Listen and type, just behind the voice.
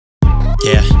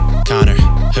Yeah, Connor,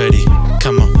 Hoodie,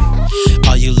 come on.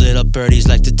 All you little birdies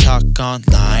like to talk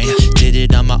online. Did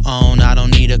it on my own, I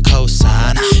don't need a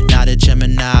cosign. Not a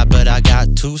Gemini, but I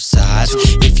got two sides.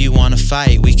 If you wanna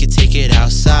fight, we could take it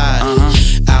outside.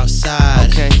 Outside,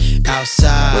 Okay.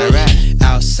 outside, Where at?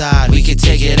 outside. We could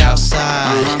take it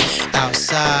outside.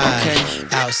 Outside, Okay.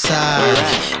 outside,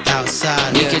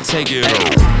 outside. We Yeah. could take it Hey.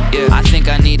 out. Yeah. I think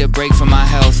I need a break from my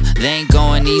health. They ain't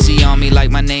going easy on me like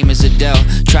my name is Adele.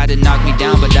 Try to knock me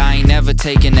down, but I ain't never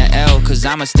taking the L. Cause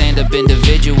I'm a stand-up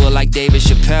individual like David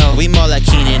Chappelle. We more like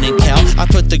Keenan and Kel. I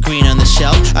put the green on the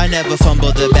shelf. I never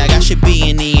fumble the bag. I should be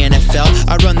in the NFL.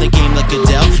 I run the game like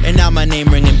Adele, and now my name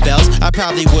ringing bells. I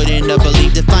probably wouldn't have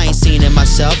believed if I ain't seen it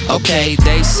myself. Okay,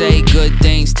 they say good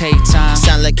things take time.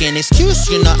 Sound like an excuse,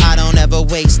 you know I don't ever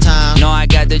waste time. No, I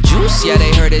got the juice, yeah,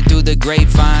 they heard it through the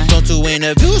grapevine. Don't do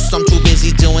interviews, I'm too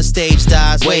busy doing stage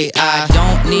dives. Wait, I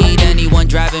don't need anyone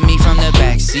driving me from the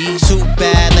backseat. too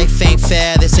bad, like Fame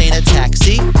Fair, this ain't a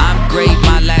taxi. I'm great,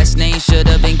 my last name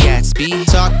should've been Gatsby.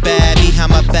 Talk bad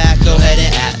behind my back, go ahead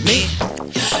and at me.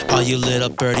 All you little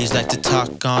birdies like to talk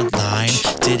online.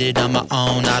 Did it on my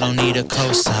own, I don't need a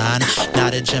cosign.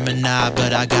 Not a Gemini,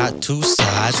 but I got two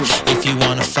sides. If you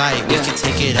wanna fight, we can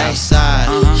take it outside.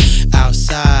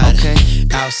 Outside, Okay.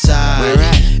 outside, Where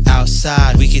at?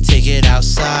 outside. We can take it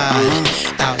outside.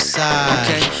 Outside,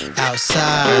 Okay.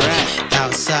 outside, Where at?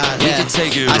 outside. We Yeah. can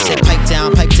take it I said pipe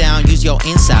down, use your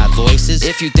inside voices.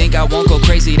 If you think I won't go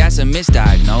crazy, that's a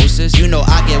misdiagnosis. You know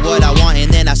I get what I want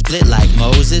and then I split like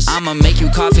Moses. I'ma make you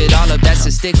cough it all up, that's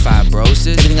cystic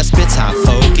fibrosis. Everything I spit's high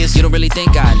focus. You don't really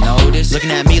think I noticed.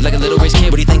 Looking at me like a little rich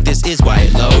kid. what do you think this is,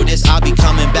 White Lotus? I'll be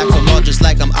coming back for more just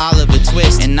like I'm Oliver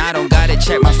Twist. And I don't gotta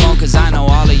check my phone cause I know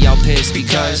all of y'all pissed.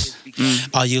 Because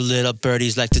All you little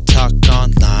birdies like to talk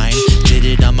online. Did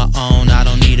it on my own, I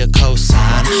don't need a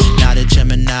cosign. Not a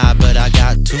Gemini, but I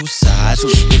got two sides.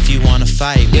 If you wanna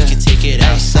fight, we can take it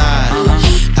outside.